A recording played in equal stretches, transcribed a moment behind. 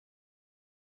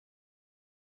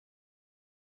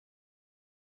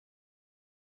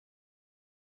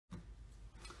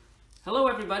Hello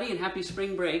everybody and happy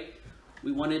spring break.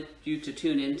 We wanted you to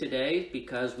tune in today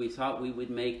because we thought we would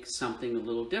make something a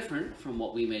little different from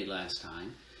what we made last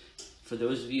time. For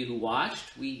those of you who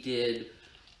watched, we did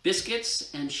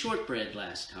biscuits and shortbread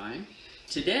last time.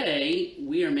 Today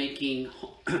we are making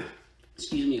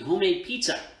homemade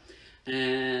pizza.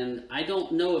 And I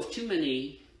don't know of too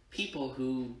many people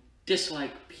who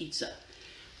dislike pizza.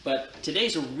 But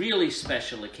today's a really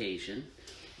special occasion.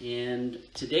 And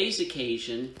today's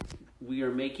occasion, we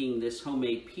are making this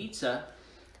homemade pizza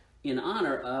in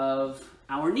honor of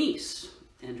our niece.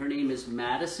 And her name is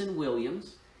Madison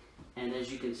Williams. And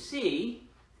as you can see,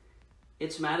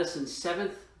 it's Madison's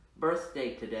 7th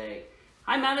birthday today.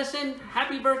 Hi Madison,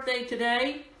 happy birthday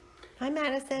today. Hi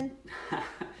Madison.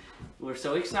 We're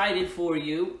so excited for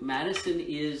you. Madison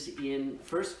is in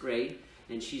 1st grade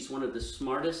and she's one of the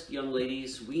smartest young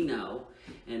ladies we know.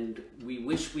 And we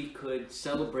wish we could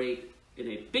celebrate in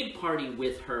a big party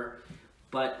with her,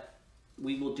 but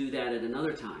we will do that at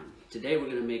another time. Today we're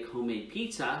going to make homemade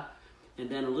pizza, and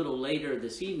then a little later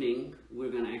this evening we're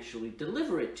going to actually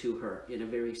deliver it to her in a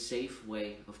very safe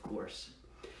way, of course.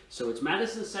 So it's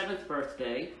Madison's 7th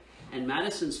birthday, and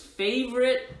Madison's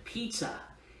favorite pizza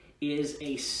is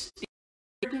a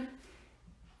standard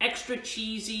extra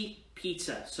cheesy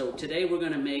pizza. So today we're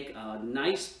going to make a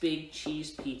nice big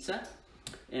cheese pizza,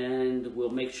 and we'll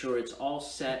make sure it's all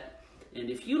set. And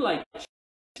if you like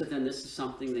pizza, then this is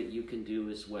something that you can do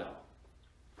as well.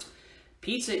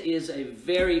 Pizza is a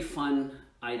very fun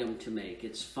item to make.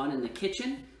 It's fun in the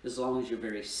kitchen as long as you're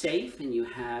very safe and you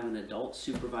have an adult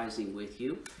supervising with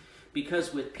you.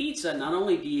 Because with pizza, not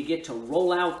only do you get to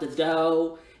roll out the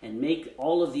dough and make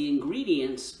all of the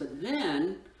ingredients, but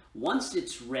then once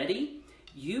it's ready,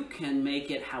 you can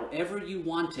make it however you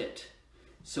want it.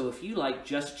 So if you like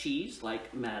just cheese,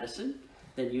 like Madison,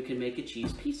 then you can make a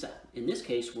cheese pizza. In this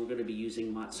case, we're going to be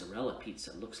using mozzarella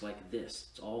pizza. It looks like this.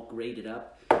 It's all grated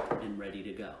up and ready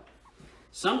to go.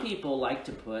 Some people like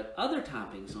to put other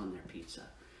toppings on their pizza.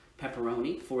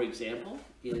 Pepperoni, for example,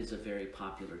 is a very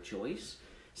popular choice.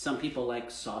 Some people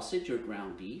like sausage or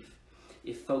ground beef.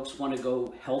 If folks want to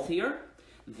go healthier,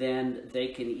 then they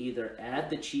can either add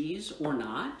the cheese or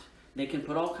not. They can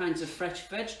put all kinds of fresh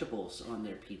vegetables on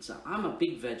their pizza. I'm a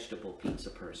big vegetable pizza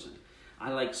person.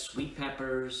 I like sweet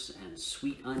peppers and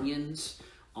sweet onions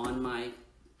on my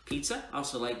pizza. I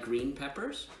also like green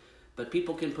peppers. But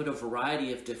people can put a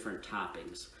variety of different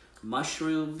toppings.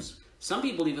 Mushrooms. Some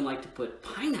people even like to put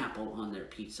pineapple on their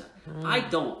pizza. I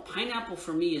don't. Pineapple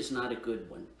for me is not a good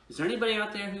one. Is there anybody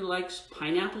out there who likes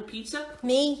pineapple pizza?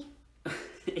 Me.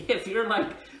 If you're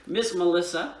like Miss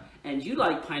Melissa, and you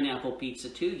like pineapple pizza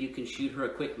too, you can shoot her a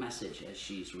quick message as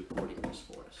she's recording this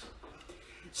for us.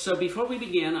 So before we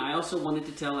begin, I also wanted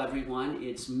to tell everyone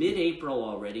it's mid-April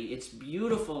already. It's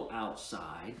beautiful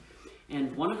outside.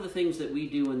 And one of the things that we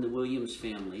do in the Williams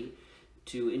family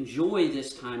to enjoy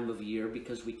this time of year,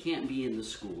 because we can't be in the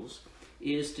schools,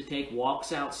 is to take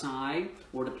walks outside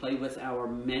or to play with our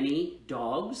many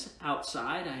dogs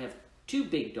outside. I have 2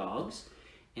 big dogs,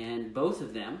 and both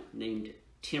of them, named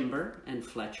Timber and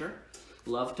Fletcher,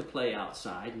 love to play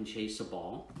outside and chase a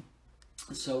ball.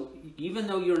 So even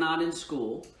though you're not in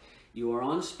school, you are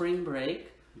on spring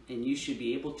break and you should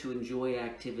be able to enjoy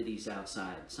activities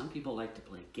outside. Some people like to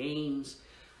play games.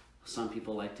 Some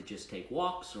people like to just take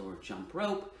walks or jump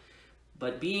rope.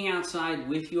 But being outside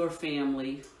with your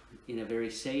family in a very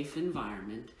safe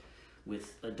environment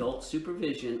with adult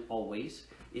supervision always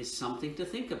is something to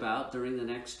think about during the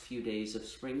next few days of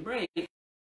spring break.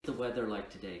 The weather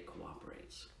like today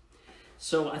cooperates.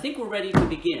 So I think we're ready to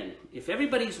begin. If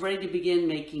everybody's ready to begin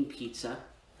making pizza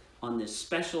on this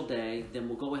special day, then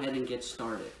we'll go ahead and get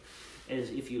started. As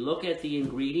if you look at the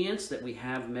ingredients that we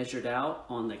have measured out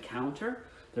on the counter,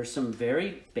 there's some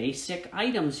very basic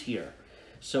items here.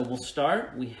 So we'll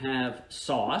start. We have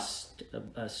sauce,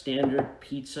 a standard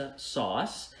pizza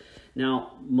sauce.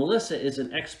 Now, Melissa is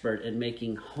an expert at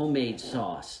making homemade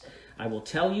sauce. I will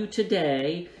tell you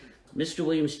today, Mr.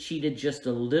 Williams cheated just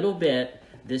a little bit.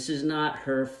 This is not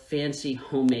her fancy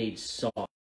homemade sauce.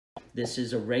 This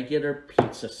is a regular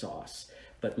pizza sauce,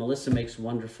 but Melissa makes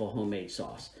wonderful homemade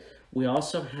sauce. We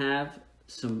also have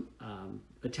some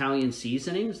Italian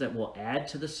seasonings that we'll add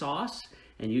to the sauce,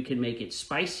 and you can make it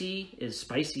spicy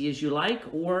as you like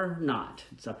or not.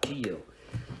 It's up to you.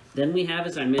 Then we have,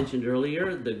 as I mentioned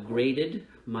earlier, the grated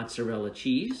mozzarella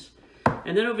cheese.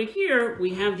 And then over here,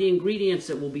 we have the ingredients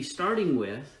that we'll be starting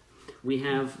with. We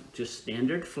have just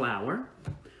standard flour.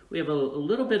 We have a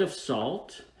little bit of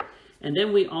salt. And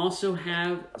then we also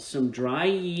have some dry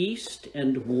yeast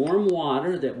and warm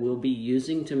water that we'll be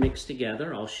using to mix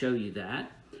together. I'll show you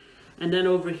that. And then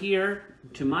over here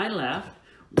to my left,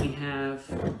 we have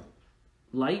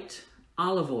light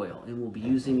olive oil, and we'll be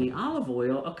using the olive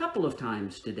oil a couple of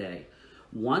times today.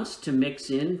 Once to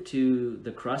mix into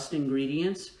the crust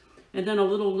ingredients, and then a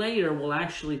little later we'll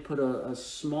actually put a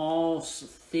small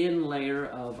thin layer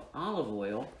of olive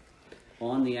oil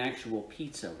on the actual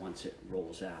pizza once it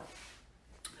rolls out.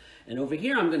 And over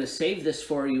here, I'm going to save this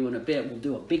for you in a bit. We'll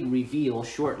do a big reveal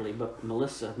shortly, but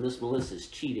Miss Melissa's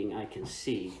cheating, I can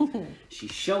see.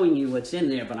 She's showing you what's in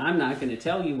there, but I'm not going to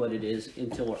tell you what it is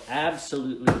until we're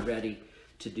absolutely ready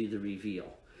to do the reveal.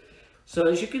 So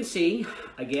as you can see,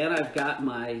 again, I've got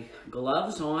my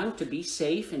gloves on to be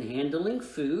safe in handling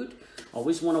food.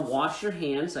 Always want to wash your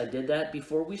hands. I did that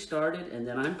before we started, and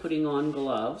then I'm putting on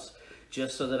gloves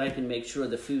just so that I can make sure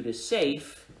the food is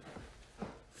safe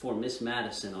for Miss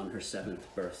Madison on her 7th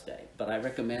birthday. But I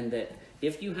recommend that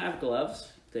if you have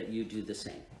gloves, that you do the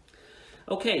same.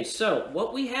 Okay, so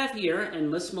what we have here,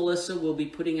 and Miss Melissa will be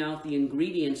putting out the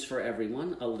ingredients for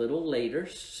everyone a little later,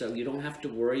 so you don't have to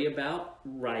worry about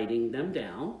writing them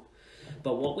down.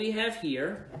 But what we have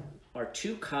here are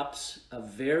 2 cups of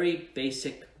very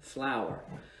basic flour.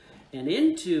 And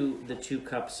into the 2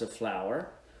 cups of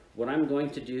flour, what I'm going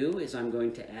to do is I'm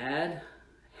going to add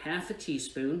half a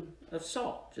teaspoon of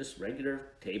salt, just regular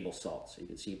table salt. So you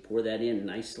can see, pour that in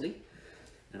nicely,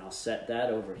 and I'll set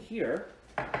that over here.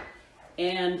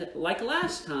 And like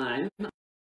last time, I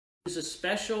use a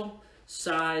special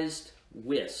sized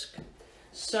whisk.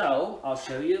 So I'll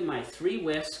show you my 3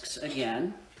 whisks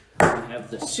again. We have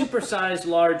the super-sized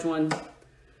large one.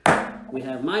 We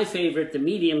have my favorite, the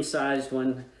medium-sized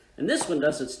one. And this one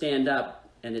doesn't stand up,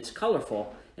 and it's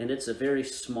colorful, and it's a very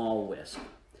small whisk.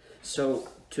 So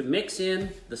to mix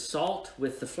in the salt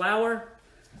with the flour,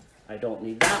 I don't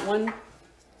need that one.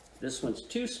 This one's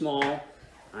too small.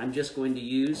 I'm just going to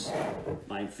use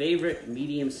my favorite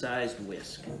medium-sized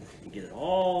whisk to get it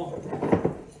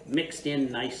all mixed in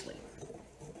nicely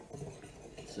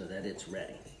so that it's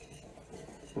ready.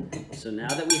 So now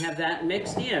that we have that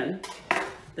mixed in,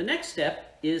 the next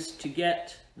step is to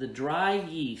get the dry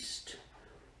yeast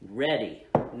ready.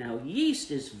 Now,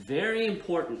 yeast is very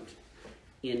important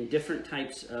in different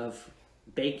types of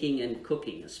baking and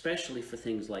cooking, especially for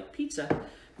things like pizza,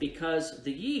 because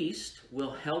the yeast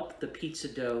will help the pizza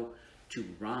dough to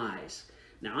rise.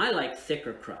 Now, I like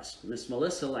thicker crust. Miss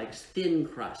Melissa likes thin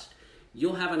crust.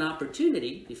 You'll have an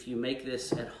opportunity, if you make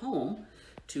this at home,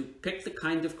 to pick the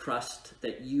kind of crust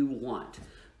that you want.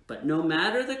 But no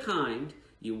matter the kind,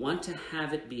 you want to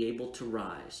have it be able to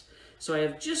rise. So I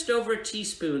have just over a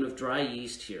teaspoon of dry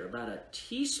yeast here, about 1.25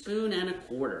 teaspoons,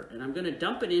 and I'm going to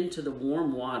dump it into the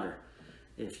warm water.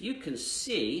 If you can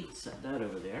see, set that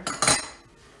over there,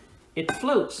 it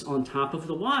floats on top of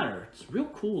the water. It's real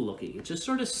cool looking. It just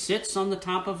sort of sits on the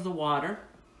top of the water.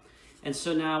 And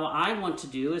so now what I want to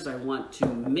do is I want to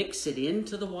mix it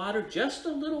into the water just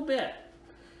a little bit.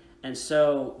 And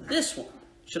so this one,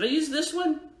 should I use this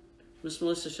one? Miss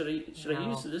Melissa, should I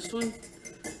use this one?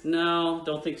 No,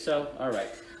 don't think so. All right.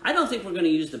 I don't think we're going to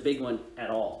use the big one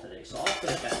at all today, so I'll put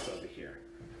it back over here.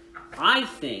 I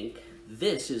think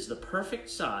this is the perfect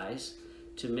size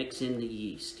to mix in the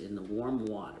yeast in the warm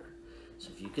water. So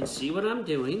if you can see what I'm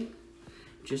doing,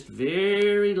 just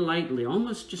very lightly,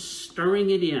 almost just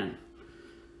stirring it in.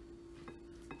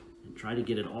 And try to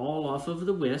get it all off of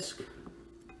the whisk.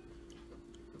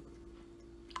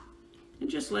 And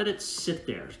just let it sit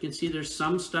there. You can see there's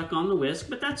some stuck on the whisk,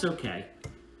 but that's okay.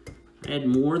 I had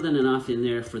more than enough in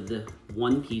there for the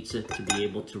one pizza to be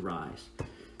able to rise.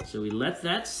 So we let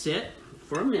that sit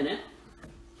for a minute.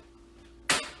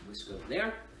 Let's go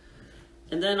there.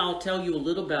 And then I'll tell you a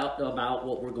little about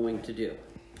what we're going to do.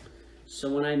 So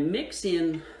when I mix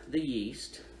in the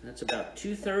yeast, that's about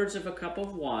 2/3 of a cup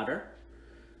of water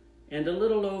and a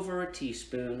little over a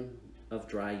teaspoon of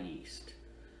dry yeast.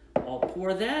 I'll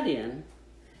pour that in,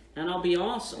 and I'll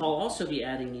also be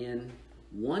adding in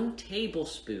 1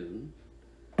 tablespoon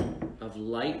of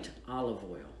light olive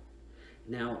oil.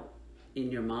 Now,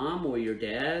 in your mom or your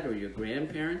dad or your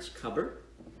grandparents' cupboard,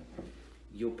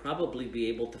 you'll probably be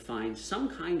able to find some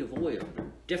kind of oil,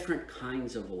 different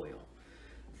kinds of oil.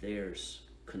 There's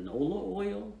canola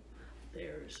oil,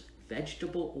 there's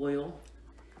vegetable oil,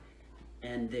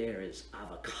 and there is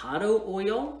avocado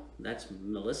oil. That's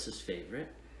Melissa's favorite.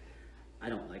 I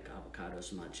don't like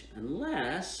avocados much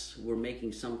unless we're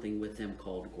making something with them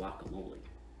called guacamole.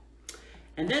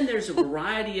 And then there's a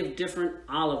variety of different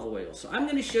olive oils. So I'm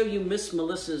going to show you Miss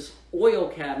Melissa's oil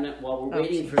cabinet while we're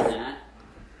waiting for that.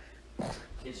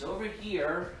 It's over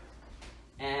here,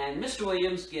 And Mr.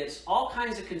 Williams gets all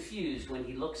kinds of confused when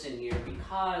he looks in here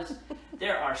because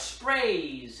there are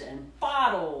sprays and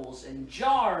bottles and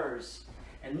jars.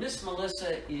 And Miss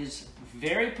Melissa is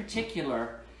very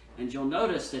particular, and you'll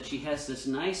notice that she has this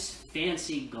nice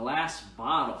fancy glass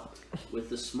bottle with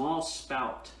the small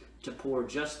spout to pour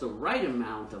just the right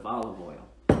amount of olive oil.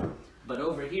 But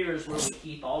over here is where we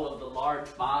keep all of the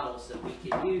large bottles that we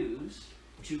can use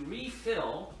to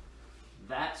refill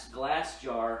that glass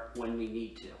jar when we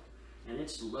need to. And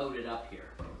it's loaded up here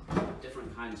with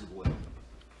different kinds of oil.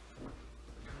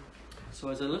 So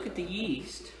as I look at the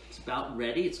yeast, it's about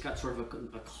ready. It's got sort of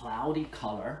a cloudy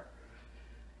color.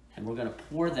 And we're going to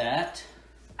pour that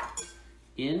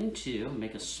into,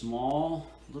 make a small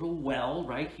little well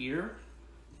right here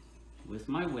with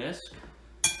my whisk.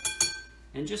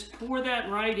 And just pour that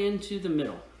right into the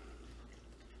middle.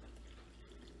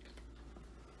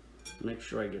 Make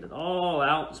sure I get it all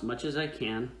out as much as I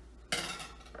can.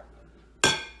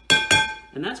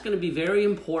 And that's going to be very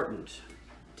important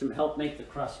to help make the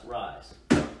crust rise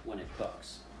when it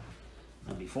cooks.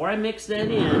 Now before I mix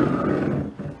that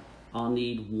in, I'll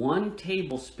need 1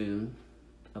 tablespoon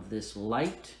of this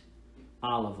light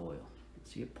olive oil.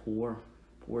 See it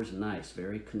pours nice,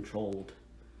 very controlled.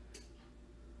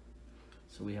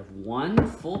 So we have 1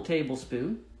 full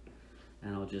tablespoon,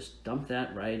 and I'll just dump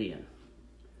that right in.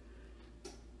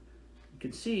 You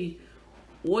can see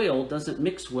oil doesn't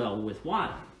mix well with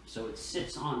water, so it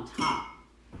sits on top.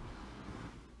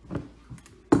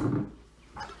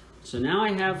 So now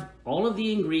I have all of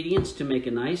the ingredients to make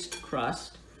a nice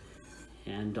crust,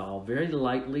 and I'll very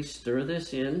lightly stir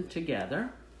this in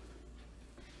together,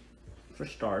 for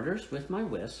starters, with my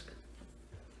whisk.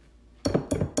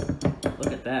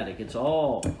 Look at that, it gets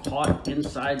all caught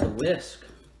inside the whisk.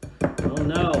 Oh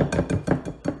no,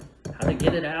 how to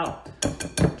get it out?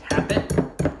 Tap it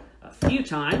a few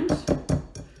times.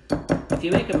 If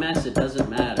you make a mess, it doesn't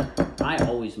matter. I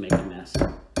always make a mess. A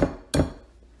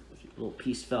little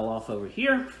piece fell off over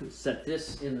here. Set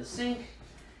this in the sink.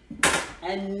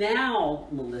 And now,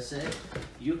 Melissa,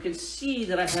 you can see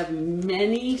that I have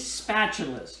many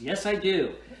spatulas. Yes, I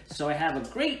do. So I have a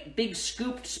great big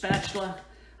scooped spatula.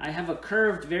 I have a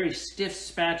curved, very stiff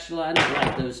spatula. I don't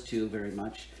like those two very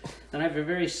much. Then I have a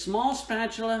very small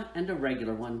spatula and a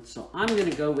regular one. So I'm going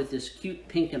to go with this cute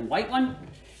pink and white one.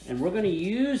 And we're going to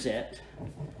use it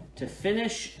to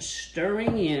finish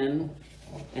stirring in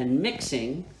and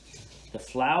mixing the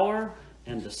flour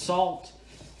and the salt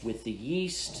with the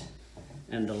yeast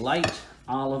and the light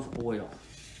olive oil.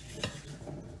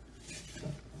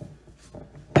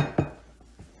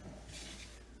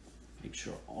 Make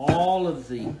sure all of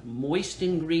the moist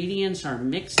ingredients are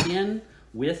mixed in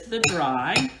with the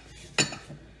dry.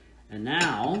 And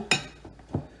now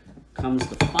comes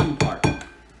the fun part.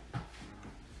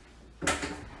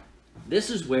 This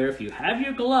is where, if you have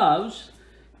your gloves,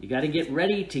 you got to get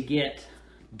ready to get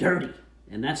dirty.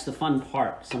 And that's the fun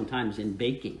part sometimes in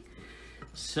baking.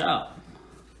 So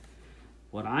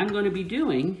what I'm going to be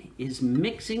doing is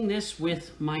mixing this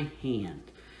with my hand.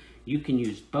 You can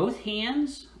use both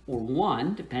hands or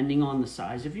one, depending on the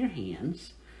size of your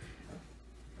hands.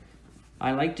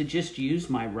 I like to just use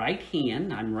my right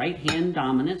hand. I'm right hand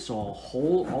dominant, so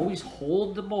I'll always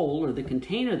hold the bowl or the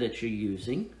container that you're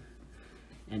using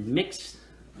and mix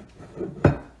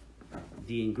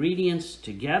the ingredients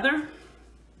together.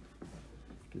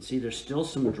 You can see there's still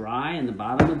some dry in the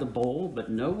bottom of the bowl,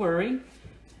 but no worry.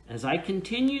 As I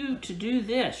continue to do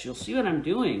this, you'll see what I'm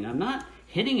doing. I'm not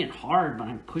hitting it hard, but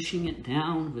I'm pushing it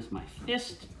down with my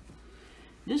fist.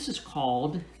 This is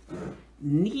called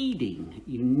kneading.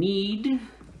 You knead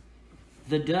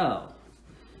the dough.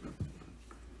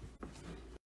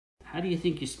 How do you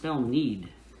think you spell knead,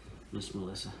 Miss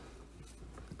Melissa?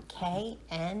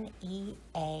 K-N-E-A-D.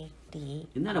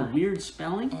 Isn't that a weird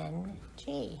spelling?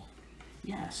 N-G.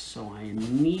 Yes, so I am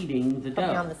kneading the dough.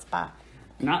 Put me on the spot.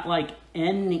 Not like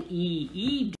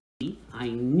N-E-E-D. I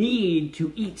need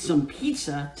to eat some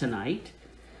pizza tonight,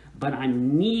 but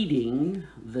I'm kneading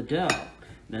the dough.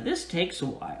 Now this takes a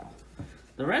while.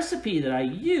 The recipe that I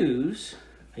use,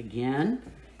 again,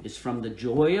 is from The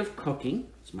Joy of Cooking.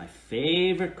 It's my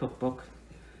favorite cookbook.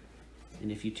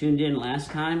 And if you tuned in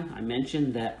last time, I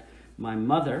mentioned that my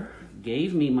mother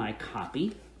gave me my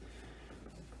copy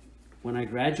when I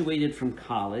graduated from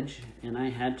college and I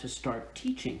had to start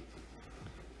teaching.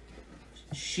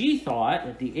 She thought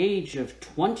at the age of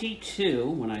 22,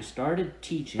 when I started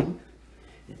teaching,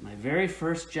 at my very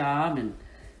first job in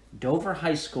Dover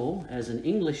High School as an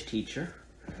English teacher,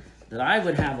 that I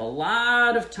would have a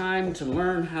lot of time to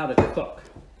learn how to cook.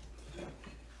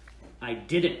 I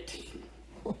didn't.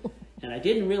 And And I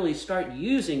didn't really start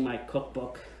using my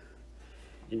cookbook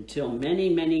until many,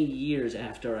 many years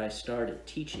after I started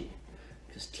teaching.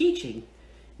 Because teaching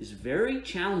is very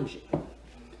challenging.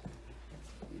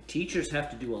 Teachers have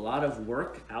to do a lot of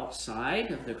work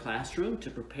outside of their classroom to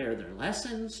prepare their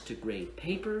lessons, to grade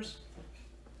papers,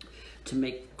 to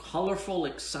make colorful,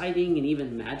 exciting, and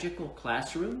even magical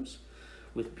classrooms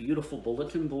with beautiful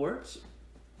bulletin boards.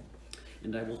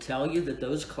 And I will tell you that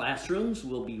those classrooms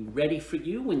will be ready for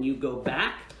you when you go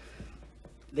back.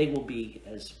 They will be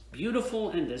as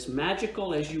beautiful and as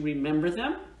magical as you remember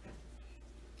them.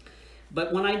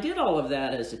 But when I did all of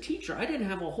that as a teacher, I didn't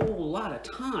have a whole lot of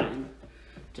time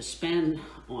to spend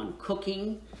on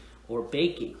cooking or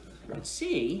baking. You can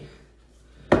see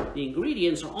the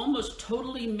ingredients are almost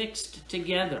totally mixed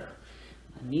together.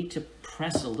 I need to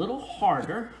press a little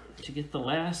harder to get the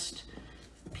last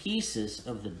pieces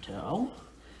of the dough.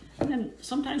 And then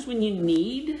sometimes when you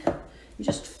need, you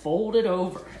just fold it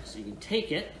over. So you can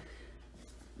take it,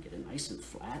 get it nice and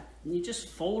flat, and you just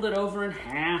fold it over in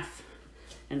half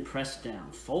and press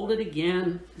down. Fold it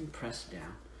again and press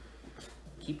down.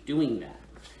 Keep doing that.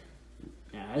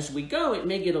 Now, as we go, it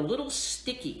may get a little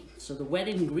sticky, so the wet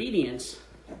ingredients,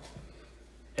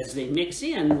 as they mix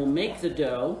in, will make the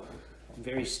dough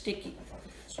very sticky.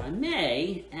 So I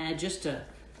may add just a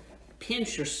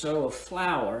pinch or so of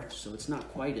flour, so it's not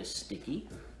quite as sticky,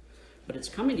 but it's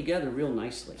coming together real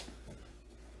nicely.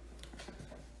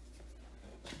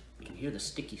 You can hear the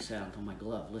sticky sound on my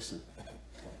glove. Listen.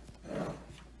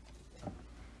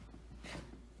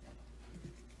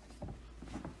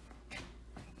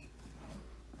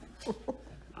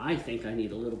 I think I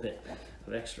need a little bit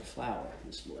of extra flour,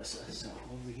 Miss Melissa. So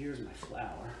over here's my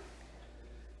flour.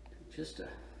 Just a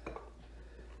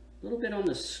little bit on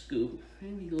the scoop,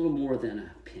 maybe a little more than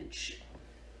a pinch.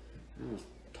 I'll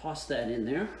toss that in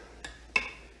there.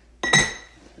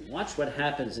 And watch what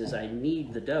happens as I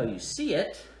knead the dough. You see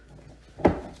it.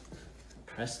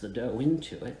 Press the dough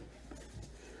into it.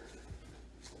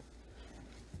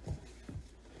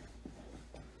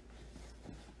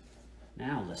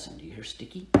 Now listen, do you hear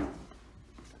sticky?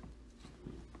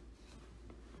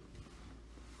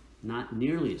 Not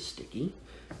nearly as sticky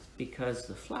because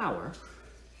the flour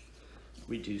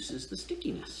reduces the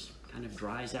stickiness, kind of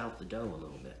dries out the dough a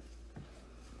little bit.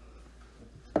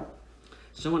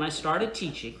 So when I started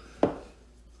teaching,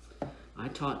 I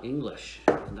taught English,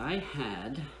 and I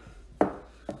had,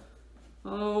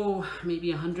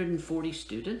 maybe 140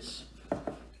 students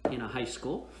in a high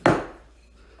school. The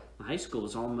high school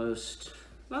was almost,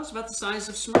 well, it's about the size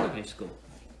of Smyrna High School.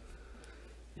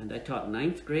 And I taught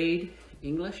 9th grade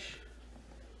English,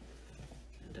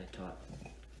 and I taught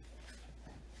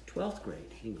 12th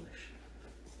grade English.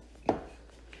 And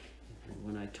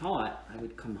when I taught, I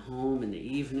would come home in the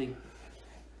evening,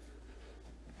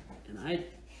 and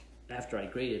after I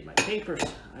graded my papers,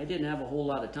 I didn't have a whole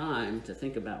lot of time to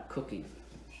think about cooking.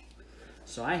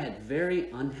 So I had very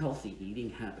unhealthy eating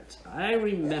habits. I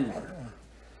remember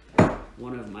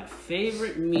one of my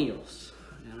favorite meals,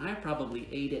 and I probably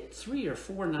ate it 3 or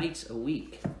 4 nights a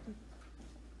week.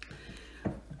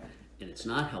 And it's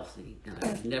not healthy, and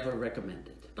I would never recommend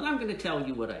it. But I'm going to tell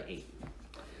you what I ate.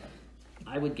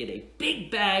 I would get a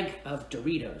big bag of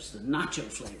Doritos, the nacho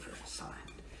flavor side,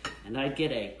 and I'd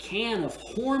get a can of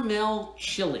Hormel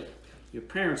chili. Your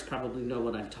parents probably know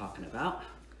what I'm talking about.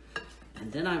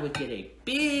 And then I would get a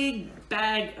big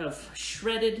bag of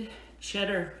shredded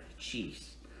cheddar cheese.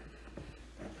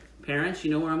 Parents,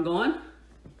 you know where I'm going?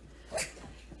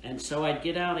 And so I'd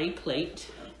get out a plate,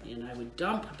 and I would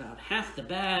dump about half the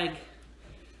bag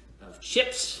of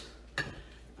chips.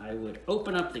 I would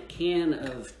open up the can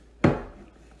of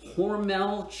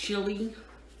Hormel chili,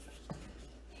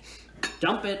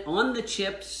 dump it on the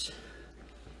chips,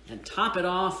 and top it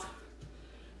off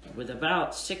with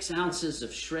about 6 ounces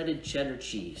of shredded cheddar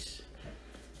cheese.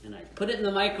 And I'd put it in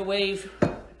the microwave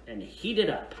and heat it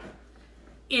up.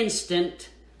 Instant,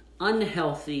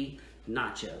 unhealthy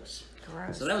nachos.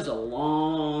 Gross. So that was a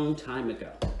long time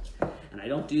ago, and I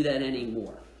don't do that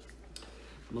anymore.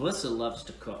 Melissa loves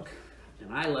to cook,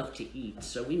 and I love to eat,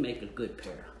 so we make a good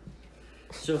pair.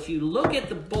 So if you look at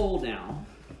the bowl now,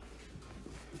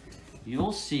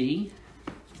 you'll see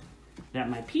that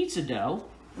my pizza dough,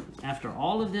 after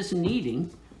all of this kneading,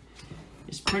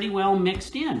 is pretty well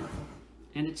mixed in,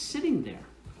 and it's sitting there.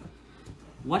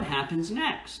 What happens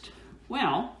next?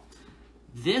 Well,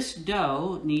 this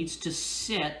dough needs to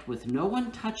sit with no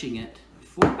one touching it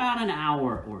for about an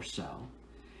hour or so.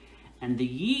 And the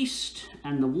yeast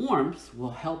and the warmth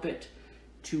will help it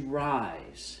to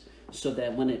rise so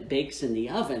that when it bakes in the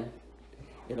oven,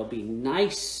 it'll be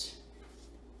nice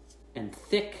and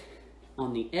thick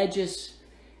on the edges,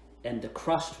 and the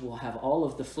crust will have all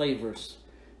of the flavors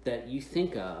that you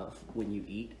think of when you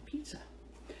eat pizza.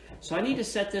 So I need to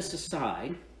set this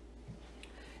aside,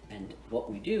 and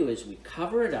what we do is we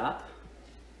cover it up.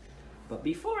 But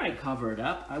before I cover it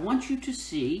up, I want you to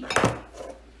see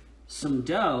some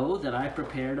dough that I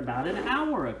prepared about an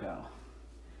hour ago.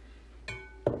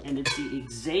 And it's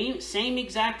the same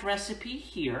exact recipe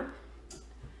here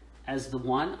as the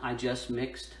one I just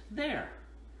mixed there.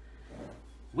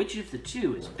 Which of the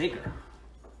two is bigger?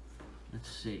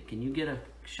 Let's see, can you get a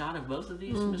shot of both of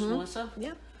these, Miss Melissa?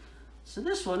 Yeah. So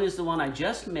this one is the one I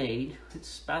just made.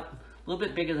 It's about a little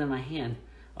bit bigger than my hand.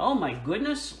 Oh my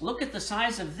goodness, look at the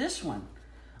size of this one.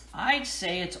 I'd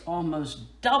say it's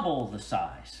almost double the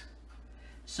size.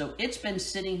 So it's been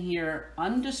sitting here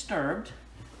undisturbed.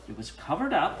 It was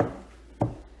covered up,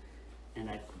 and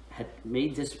I had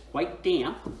made this quite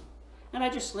damp, and I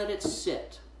just let it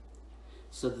sit.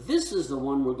 So this is the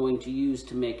one we're going to use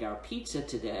to make our pizza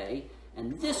today,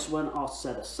 and this one I'll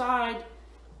set aside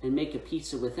and make a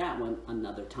pizza with that one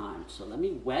another time. So let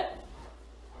me wet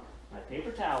my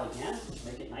paper towel again,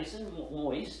 make it nice and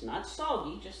moist, not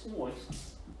soggy, just moist.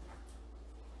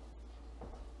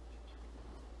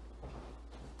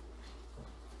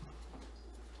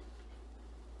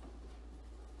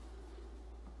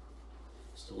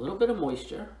 Just a little bit of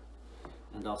moisture,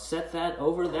 and I'll set that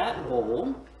over that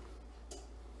bowl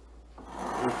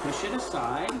and push it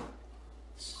aside.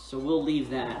 So we'll leave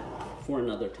that for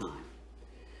another time.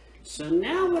 So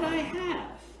now what I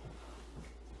have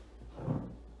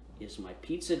is my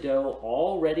pizza dough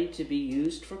all ready to be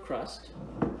used for crust.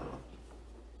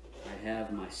 I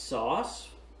have my sauce,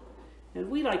 and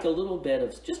we like a little bit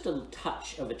of, just a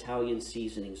touch of Italian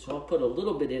seasoning. So I'll put a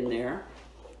little bit in there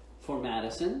for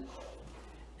Madison.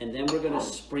 And then we're gonna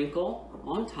sprinkle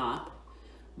on top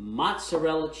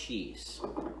mozzarella cheese.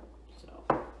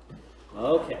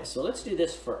 Okay, so let's do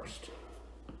this first.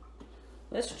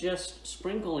 Let's just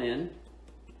sprinkle in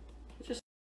just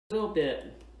a little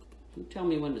bit. You tell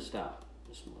me when to stop,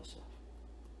 Miss Melissa.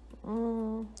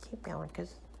 Keep going,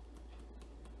 because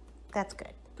that's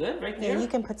good. Good, right there? Yeah, you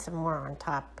can put some more on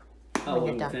top when you're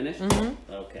you're done. finished?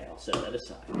 Okay, I'll set that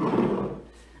aside.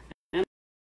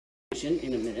 And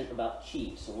in a minute about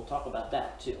cheese, so we'll talk about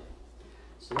that too.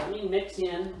 So let me mix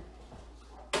in.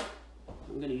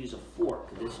 I'm going to use a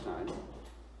fork this time.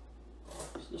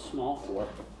 Just a small fork.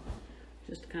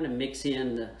 Just to kind of mix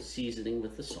in the seasoning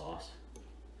with the sauce.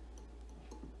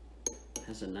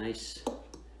 Has a nice,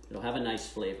 it'll have a nice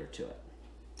flavor to it.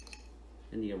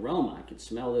 And the aroma, I can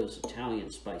smell those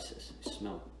Italian spices. They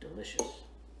smell delicious.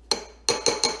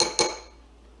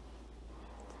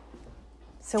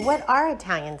 So what are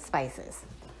Italian spices?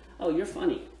 Oh, you're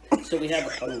funny. So we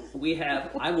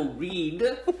have, I will read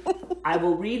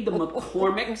the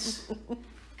McCormick's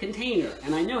container.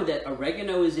 And I know that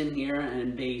oregano is in here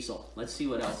and basil. Let's see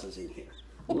what else is in here.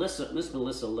 Miss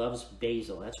Melissa loves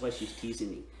basil. That's why she's teasing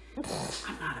me.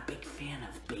 I'm not a big fan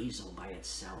of basil by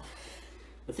itself.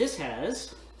 But this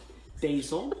has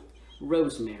basil,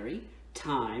 rosemary,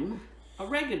 thyme,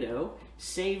 oregano,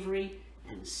 savory,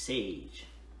 and sage.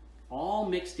 All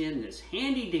mixed in this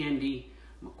handy dandy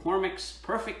McCormick's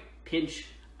Perfect Pinch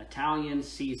Italian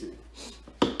seasoning.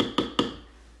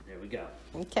 There we go.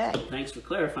 Okay. Thanks for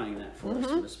clarifying that for us,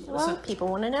 Miss Melissa. Well, people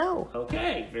want to know.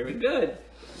 Okay, very good.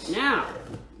 Now,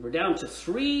 we're down to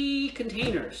 3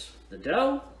 containers. The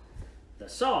dough, the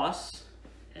sauce,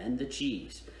 and the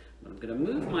cheese. I'm going to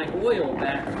move my oil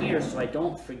back here so I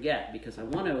don't forget, because I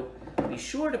want to be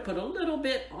sure to put a little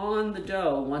bit on the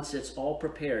dough once it's all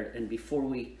prepared and before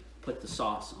we put the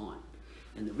sauce on.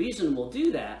 And the reason we'll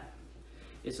do that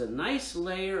is a nice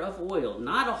layer of oil,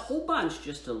 not a whole bunch,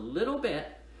 just a little bit,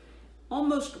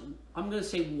 almost, I'm going to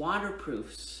say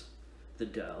waterproofs the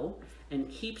dough and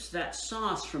keeps that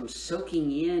sauce from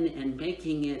soaking in and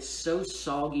making it so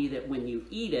soggy that when you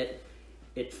eat it,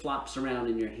 it flops around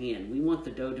in your hand. We want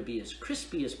the dough to be as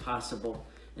crispy as possible,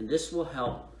 and this will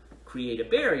help create a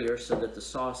barrier so that the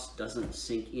sauce doesn't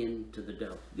sink into the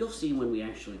dough. You'll see when we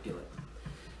actually do it.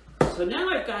 So now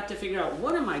I've got to figure out,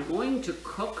 what am I going to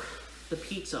cook the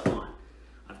pizza on?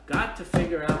 I've got to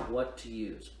figure out what to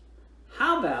use.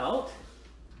 How about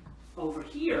over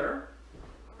here,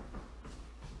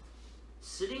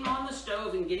 sitting on the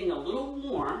stove and getting a little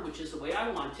warm, which is the way I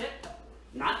want it,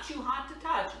 not too hot to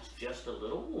touch, it's just a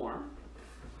little warm,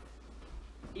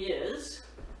 is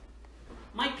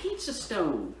my pizza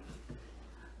stone.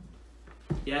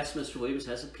 Yes, Mr. Williams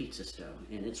has a pizza stone,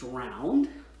 and it's round,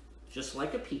 just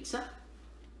like a pizza.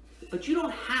 But you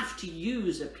don't have to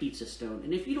use a pizza stone.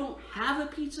 And if you don't have a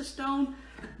pizza stone,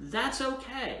 that's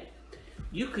okay.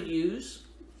 You could use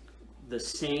the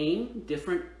same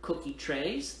different cookie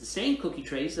trays, the same cookie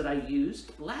trays that I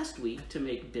used last week to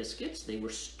make biscuits. They were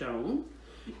stone.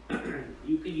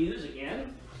 You could use,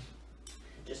 again,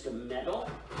 just a metal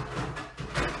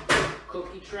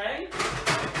cookie tray,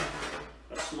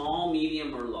 a small,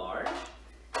 medium, or large.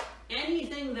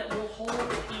 Anything that will hold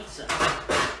the pizza.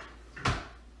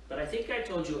 But I think I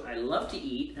told you I love to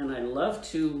eat and I love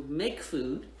to make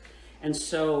food. And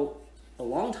so a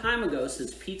long time ago,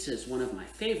 since pizza is one of my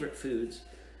favorite foods,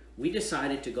 we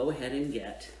decided to go ahead and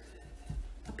get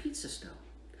a pizza stone.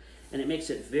 And it makes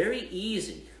it very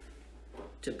easy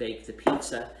to bake the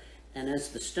pizza. And as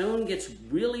the stone gets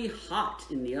really hot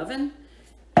in the oven,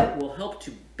 it will help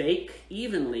to bake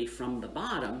evenly from the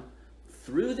bottom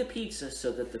through the pizza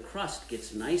so that the crust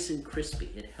gets nice and crispy.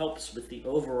 It helps with the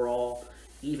overall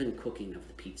even cooking of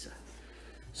the pizza.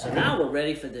 So now we're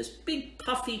ready for this big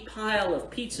puffy pile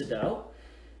of pizza dough.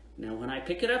 Now when I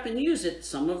pick it up and use it,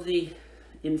 some of the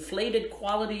inflated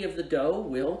quality of the dough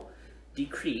will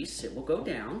decrease. It will go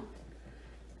down.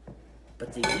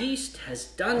 But the yeast has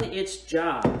done its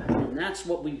job, and that's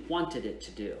what we wanted it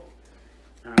to do.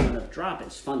 Now I'm going to drop it.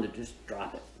 It's fun to just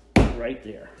drop it right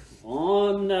there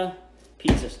on the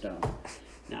pizza stone.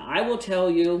 Now I will tell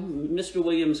you, Mr.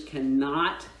 Williams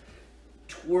cannot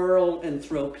twirl and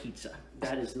throw pizza.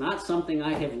 That is not something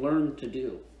I have learned to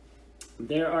do.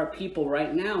 There are people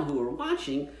right now who are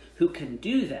watching who can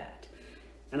do that.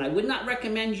 And I would not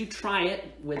recommend you try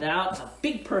it without a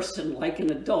big person like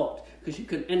an adult, because you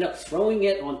could end up throwing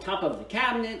it on top of the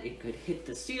cabinet, it could hit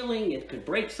the ceiling, it could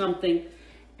break something,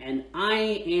 and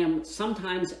I am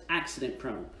sometimes accident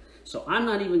prone. So I'm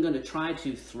not even going to try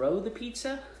to throw the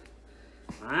pizza.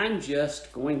 I'm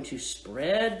just going to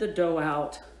spread the dough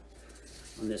out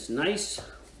on this nice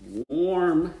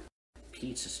warm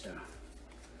pizza stone,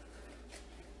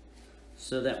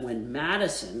 so that when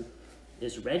Madison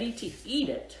is ready to eat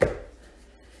it,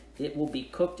 it will be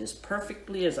cooked as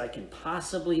perfectly as I can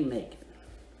possibly make it.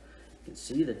 You can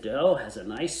see the dough has a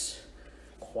nice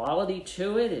quality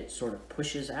to it. It sort of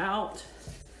pushes out.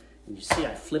 And you see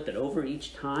I flip it over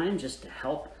each time just to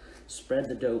help spread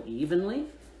the dough evenly.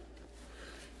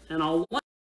 And I'll want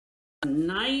a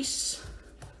nice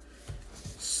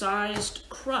sized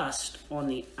crust on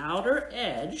the outer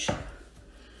edge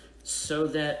so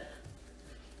that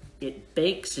it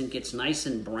bakes and gets nice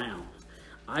and brown.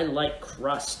 I like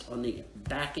crust on the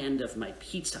back end of my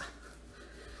pizza,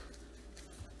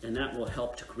 and that will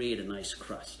help to create a nice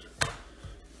crust.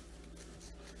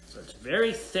 So it's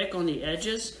very thick on the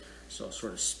edges, so I'll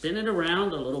sort of spin it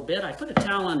around a little bit. I put a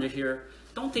towel under here.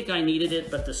 Don't think I needed it,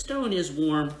 but the stone is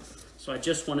warm, so I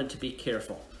just wanted to be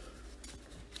careful.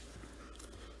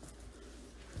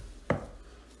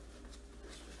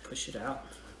 Push it out.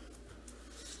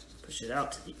 Push it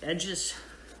out to the edges.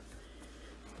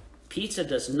 Pizza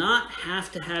does not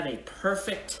have to have a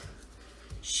perfect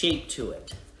shape to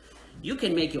it. You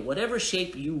can make it whatever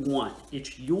shape you want.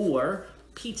 It's your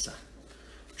pizza.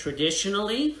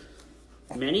 Traditionally,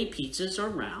 many pizzas are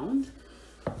round.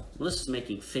 Melissa's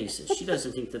making faces. She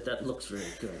doesn't think that that looks very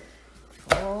good.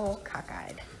 Oh,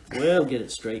 cockeyed. We'll get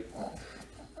it straight.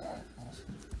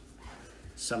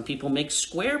 Some people make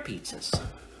square pizzas.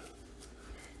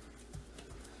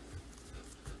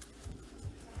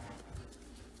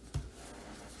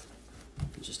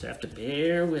 You just have to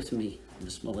bear with me,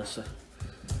 Miss Melissa.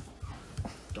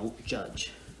 Don't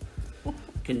judge. You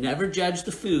can never judge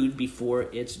the food before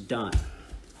it's done.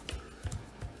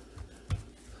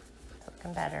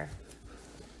 Looking better.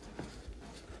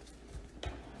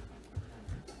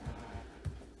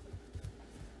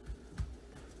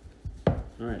 All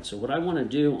right, so what I want to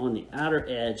do on the outer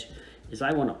edge is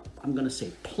I'm going to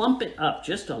say plump it up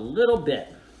just a little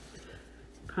bit.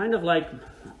 Kind of like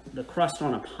the crust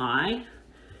on a pie.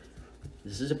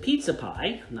 This is a pizza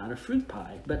pie, not a fruit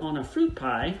pie. But on a fruit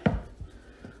pie,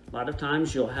 a lot of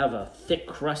times you'll have a thick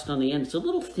crust on the end. It's a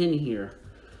little thin here,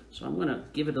 so I'm going to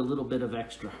give it a little bit of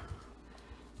extra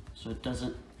so it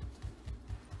doesn't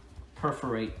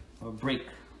perforate or break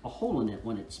a hole in it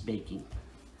when it's baking.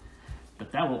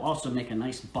 But that will also make a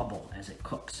nice bubble as it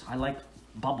cooks. I like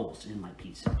bubbles in my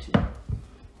pizza too.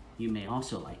 You may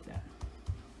also like that.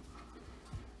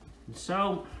 And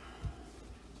so,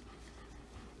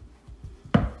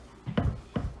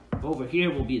 over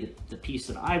here will be the piece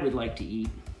that I would like to eat,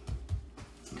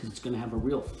 because it's going to have a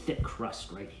real thick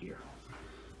crust right here.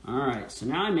 All right, so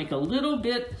now I make a little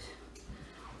bit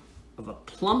of a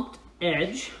plumped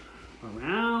edge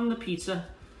around the pizza,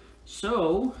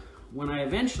 so when I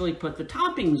eventually put the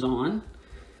toppings on,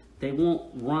 they won't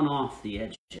run off the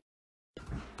edge.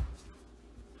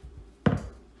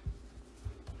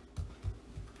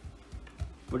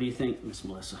 What do you think, Miss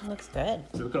Melissa? Looks good.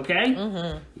 Does it look okay?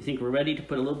 Mm-hmm. You think we're ready to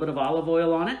put a little bit of olive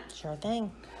oil on it? Sure thing.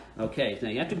 Okay, now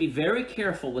you have to be very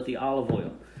careful with the olive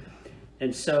oil.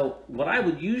 And so what I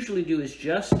would usually do is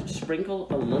just sprinkle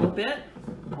a little bit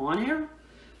on here.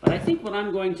 But I think what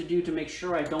I'm going to do to make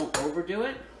sure I don't overdo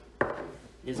it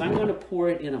is I'm going to pour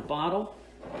it in a bottle.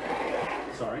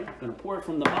 Sorry, I'm going to pour it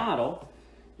from the bottle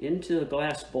into a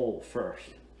glass bowl first.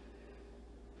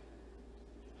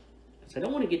 So I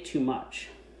don't want to get too much,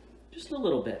 just a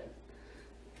little bit.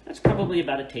 That's probably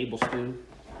about a tablespoon.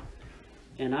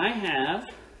 And I have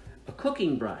a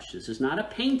cooking brush. This is not a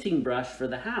painting brush for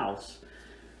the house.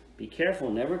 Be careful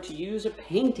never to use a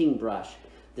painting brush.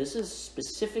 This is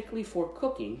specifically for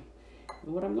cooking.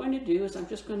 And what I'm going to do is I'm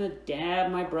just going to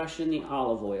dab my brush in the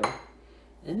olive oil.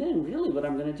 And then really what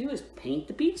I'm going to do is paint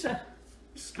the pizza.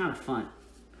 This is kind of fun.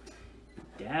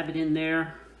 Dab it in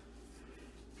there.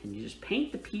 And you just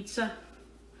paint the pizza.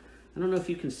 I don't know if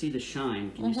you can see the shine.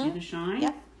 Can you see the shine?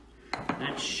 Yep.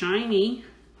 That shiny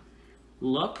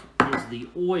look is the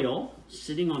oil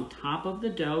sitting on top of the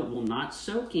dough. It will not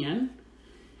soak in.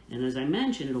 And as I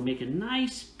mentioned, it'll make a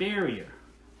nice barrier.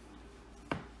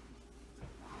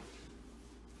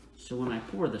 So when I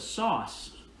pour the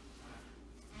sauce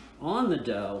on the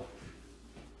dough,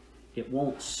 it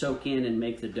won't soak in and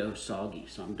make the dough soggy.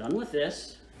 So I'm done with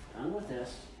this. Done with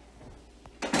this.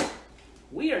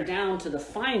 We are down to the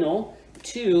final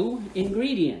 2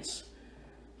 ingredients.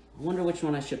 I wonder which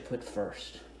one I should put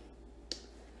first.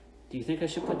 Do you think I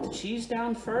should put the cheese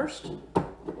down first? Or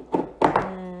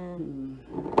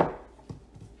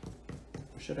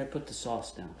should I put the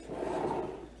sauce down first?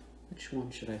 Which one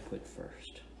should I put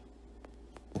first?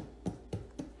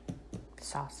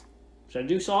 Sauce. Should I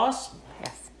do sauce?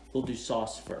 Yes. We'll do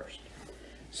sauce first.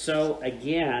 So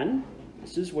again,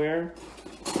 this is where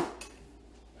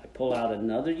I pull out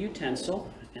another utensil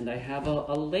and I have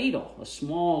a ladle, a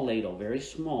small ladle, very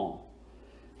small.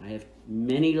 I have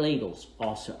many ladles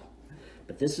also,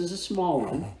 but this is a small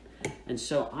one. And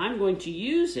so I'm going to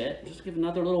use it, just give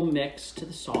another little mix to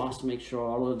the sauce, make sure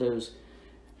all of those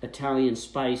Italian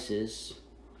spices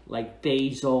like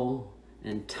basil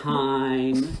and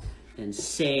thyme and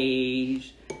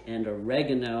sage and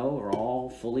oregano are all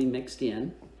fully mixed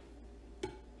in.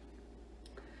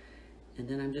 And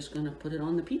then I'm just going to put it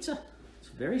on the pizza. It's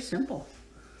very simple.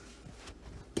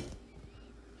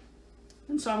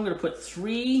 And so I'm going to put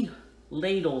 3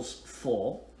 ladles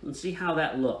full and see how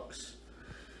that looks.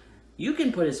 You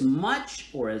can put as much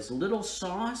or as little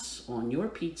sauce on your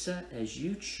pizza as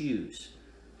you choose.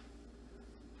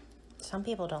 Some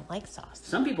people don't like sauce.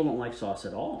 Some people don't like sauce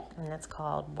at all. And that's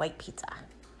called white pizza.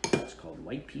 It's called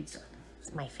white pizza.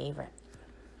 It's my favorite.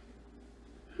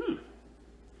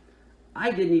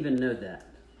 I didn't even know that.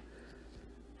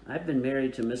 I've been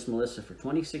married to Miss Melissa for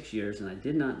 26 years and I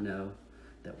did not know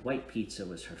that white pizza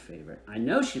was her favorite. I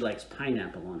know she likes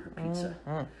pineapple on her pizza.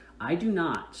 I do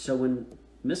not. So when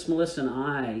Miss Melissa and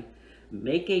I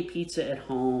make a pizza at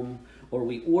home or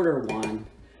we order one,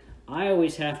 I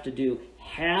always have to do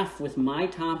half with my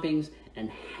toppings and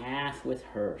half with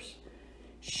hers.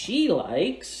 She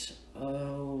likes,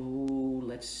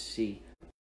 let's see,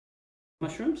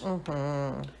 mushrooms?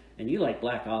 And you like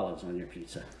black olives on your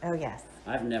pizza. Oh, yes.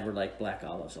 I've never liked black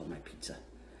olives on my pizza.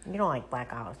 You don't like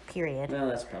black olives, period. Well,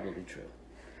 that's probably true.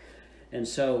 And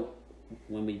so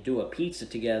when we do a pizza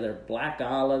together, black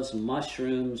olives,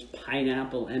 mushrooms,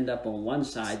 pineapple end up on one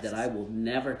side that I will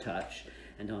never touch.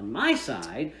 And on my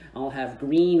side, I'll have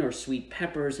green or sweet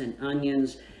peppers and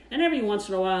onions. And every once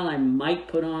in a while, I might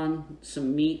put on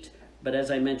some meat. But as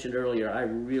I mentioned earlier, I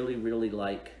really, really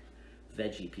like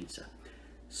veggie pizza.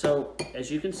 So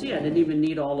as you can see, I didn't even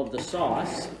need all of the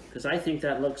sauce because I think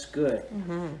that looks good.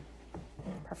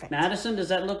 Perfect. Madison, does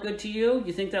that look good to you?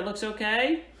 You think that looks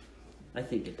okay? I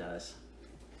think it does.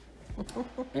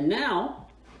 And now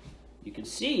you can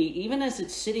see, even as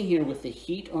it's sitting here with the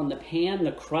heat on the pan,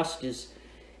 the crust is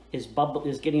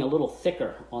getting a little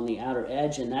thicker on the outer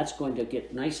edge, and that's going to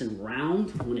get nice and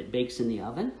round when it bakes in the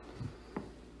oven.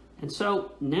 And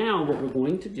so now what we're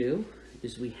going to do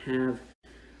is we have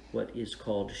what is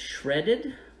called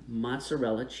shredded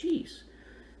mozzarella cheese.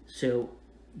 So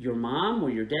your mom or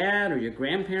your dad or your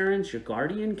grandparents, your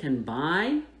guardian can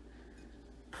buy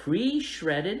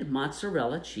pre-shredded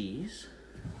mozzarella cheese,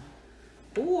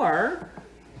 or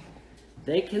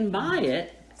they can buy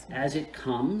it as it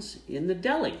comes in the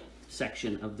deli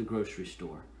section of the grocery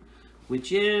store,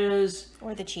 which is...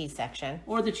 Or the cheese section.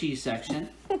 Or the cheese section.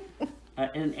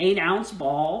 An 8-ounce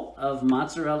ball of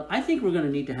mozzarella. I think we're going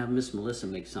to need to have Miss Melissa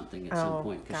make something at some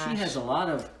point, because she has a lot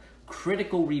of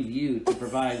critical review to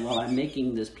provide while I'm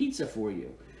making this pizza for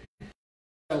you.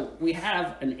 So we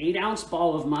have an 8-ounce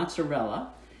ball of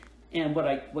mozzarella. And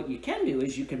what you can do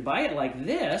is you can buy it like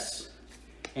this,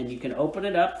 and you can open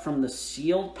it up from the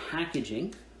sealed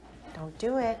packaging. Don't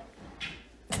do it.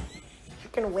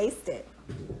 You're going to waste it.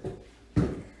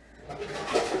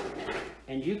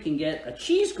 And you can get a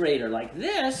cheese grater like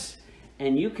this,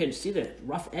 and you can see the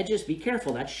rough edges. Be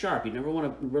careful, that's sharp. You never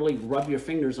want to really rub your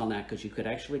fingers on that because you could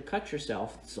actually cut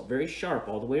yourself. It's very sharp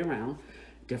all the way around.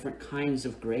 Different kinds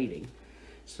of grating.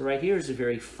 So right here is a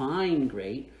very fine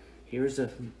grate. Here's a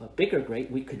bigger grate.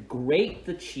 We could grate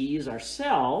the cheese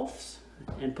ourselves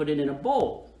and put it in a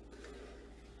bowl.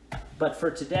 But for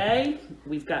today,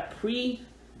 we've got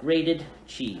pre-grated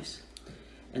cheese.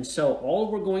 And so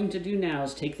all we're going to do now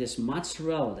is take this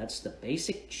mozzarella. That's the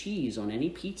basic cheese on any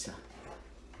pizza.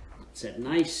 It's that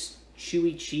nice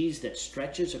chewy cheese that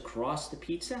stretches across the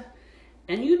pizza.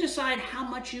 And you decide how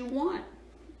much you want.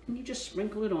 And you just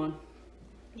sprinkle it on,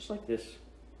 just like this.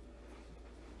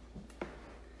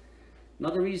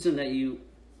 Another reason that you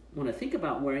want to think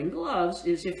about wearing gloves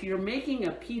is if you're making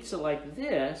a pizza like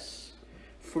this,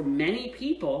 for many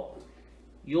people,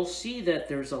 you'll see that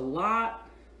there's a lot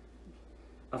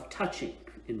of touching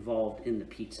involved in the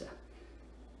pizza.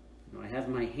 I have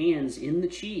my hands in the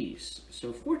cheese,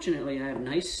 so fortunately I have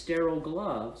nice sterile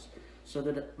gloves so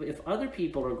that if other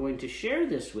people are going to share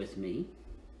this with me,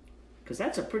 because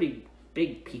that's a pretty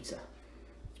big pizza,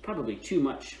 it's probably too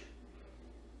much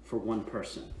for one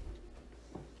person.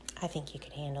 I think you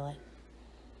could handle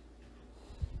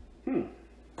it.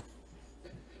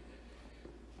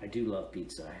 I do love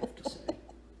pizza, I have to say.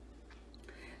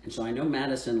 And so I know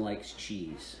Madison likes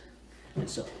cheese. And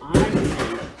so I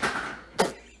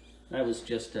think that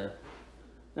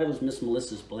was Miss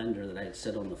Melissa's blender that I had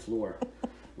set on the floor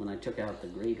when I took out the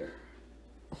grater.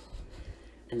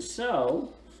 And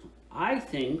so I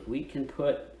think we can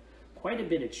put quite a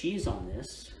bit of cheese on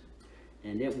this,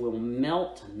 and it will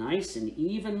melt nice and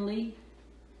evenly.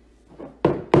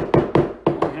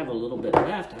 I have a little bit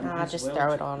left. I'll just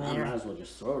throw it on there. I might as well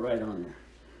just throw it right on there.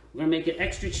 We're going to make it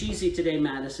extra cheesy today,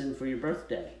 Madison, for your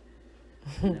birthday.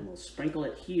 And then we'll sprinkle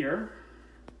it here.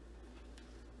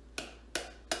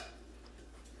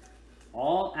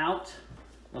 All out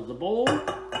of the bowl.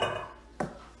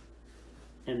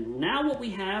 And now what we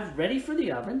have ready for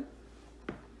the oven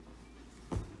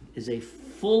is a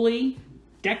fully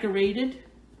decorated,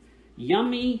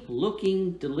 yummy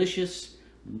looking, delicious,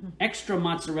 extra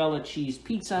mozzarella cheese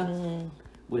pizza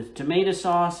with tomato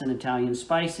sauce and Italian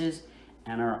spices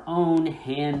and our own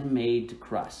handmade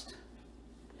crust.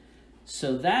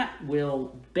 So that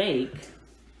will bake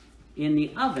in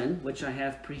the oven, which I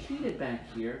have preheated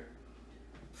back here,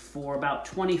 for about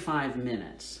 25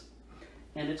 minutes.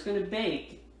 And it's going to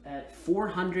bake at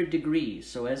 400 degrees.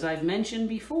 So as I've mentioned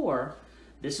before,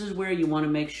 this is where you want to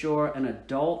make sure an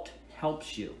adult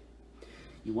helps you.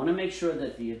 You want to make sure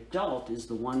that the adult is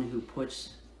the one who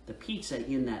puts the pizza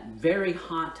in that very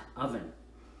hot oven.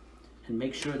 And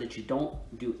make sure that you don't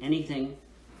do anything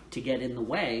to get in the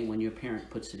way when your parent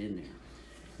puts it in there.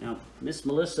 Now, Miss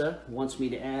Melissa wants me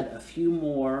to add a few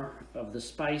more of the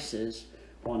spices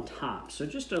on top. So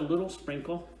just a little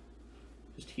sprinkle,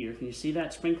 just here. Can you see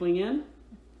that sprinkling in?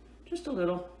 Just a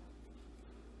little.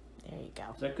 There you go.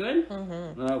 Is that good?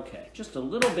 Mm-hmm. Okay, just a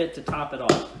little bit to top it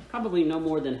off. Probably no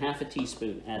more than half a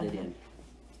teaspoon added in.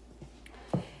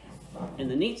 And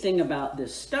the neat thing about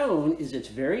this stone is it's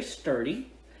very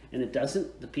sturdy, and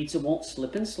the pizza won't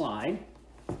slip and slide.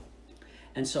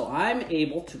 And so I'm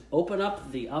able to open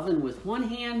up the oven with one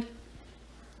hand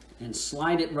and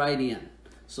slide it right in.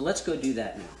 So let's go do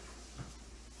that now.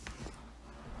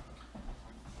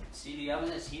 See, the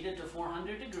oven is heated to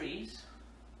 400 degrees.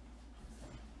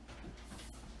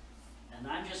 And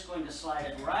I'm just going to slide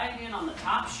it right in on the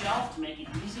top shelf to make it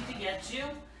easy to get to.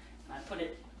 And I put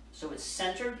it so it's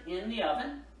centered in the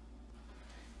oven.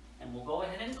 And we'll go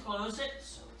ahead and close it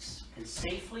so it can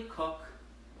safely cook.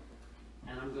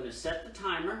 And I'm going to set the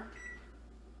timer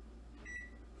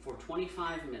for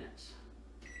 25 minutes.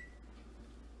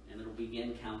 And it'll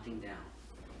begin counting down.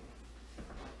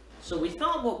 So we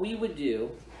thought what we would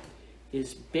do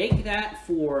is bake that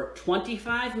for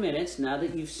 25 minutes now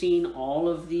that you've seen all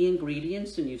of the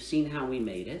ingredients and you've seen how we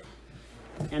made it.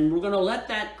 And we're going to let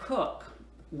that cook.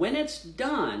 When it's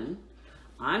done,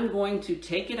 I'm going to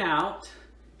take it out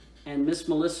and Miss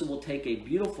Melissa will take a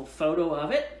beautiful photo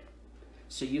of it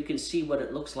so you can see what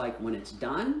it looks like when it's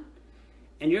done.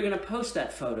 And you're going to post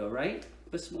that photo, right,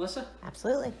 Miss Melissa?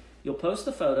 Absolutely. You'll post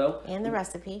the photo. And the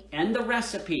recipe. And the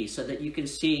recipe so that you can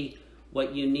see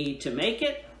what you need to make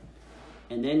it.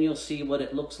 And then you'll see what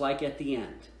it looks like at the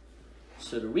end.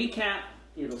 So to recap,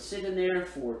 it'll sit in there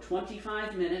for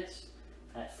 25 minutes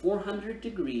at 400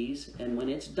 degrees, and when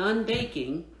it's done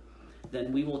baking,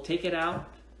 then we will take it out,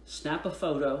 snap a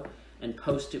photo, and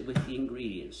post it with the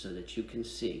ingredients so that you can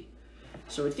see.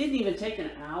 So it didn't even take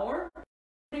an hour,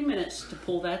 30 minutes to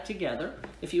pull that together.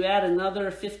 If you add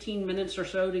another 15 minutes or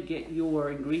so to get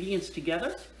your ingredients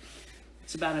together,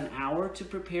 it's about an hour to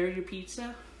prepare your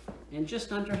pizza and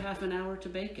just under half an hour to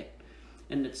bake it.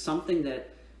 And it's something that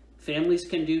families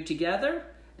can do together,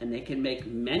 and they can make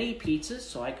many pizzas,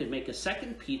 so I could make a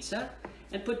second pizza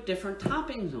and put different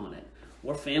toppings on it.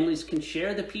 Or families can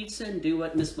share the pizza and do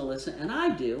what Miss Melissa and I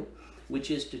do, which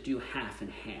is to do half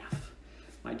and half.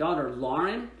 My daughter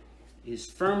Lauren is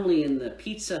firmly in the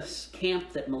pizza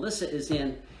camp that Melissa is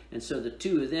in, and so the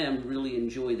two of them really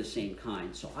enjoy the same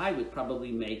kind. So I would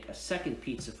probably make a second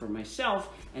pizza for myself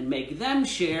and make them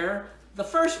share the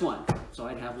first one, so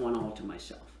I'd have one all to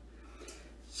myself.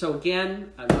 So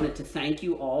again, I wanted to thank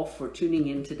you all for tuning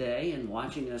in today and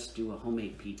watching us do a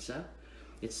homemade pizza.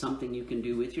 It's something you can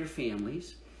do with your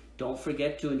families. Don't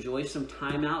forget to enjoy some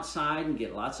time outside and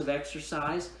get lots of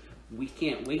exercise. We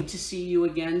can't wait to see you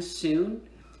again soon.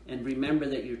 And remember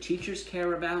that your teachers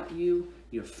care about you,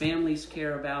 your families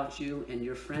care about you, and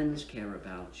your friends care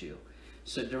about you.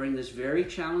 So during this very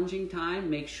challenging time,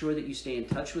 make sure that you stay in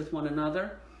touch with one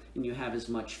another and you have as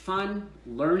much fun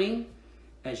learning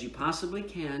as you possibly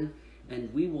can.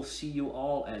 And we will see you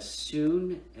all as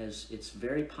soon as it's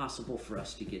very possible for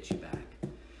us to get you back.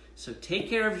 So take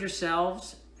care of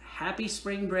yourselves. Happy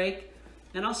spring break,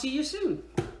 and I'll see you soon.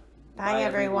 Bye,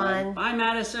 everyone. Bye,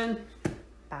 Madison.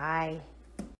 Bye.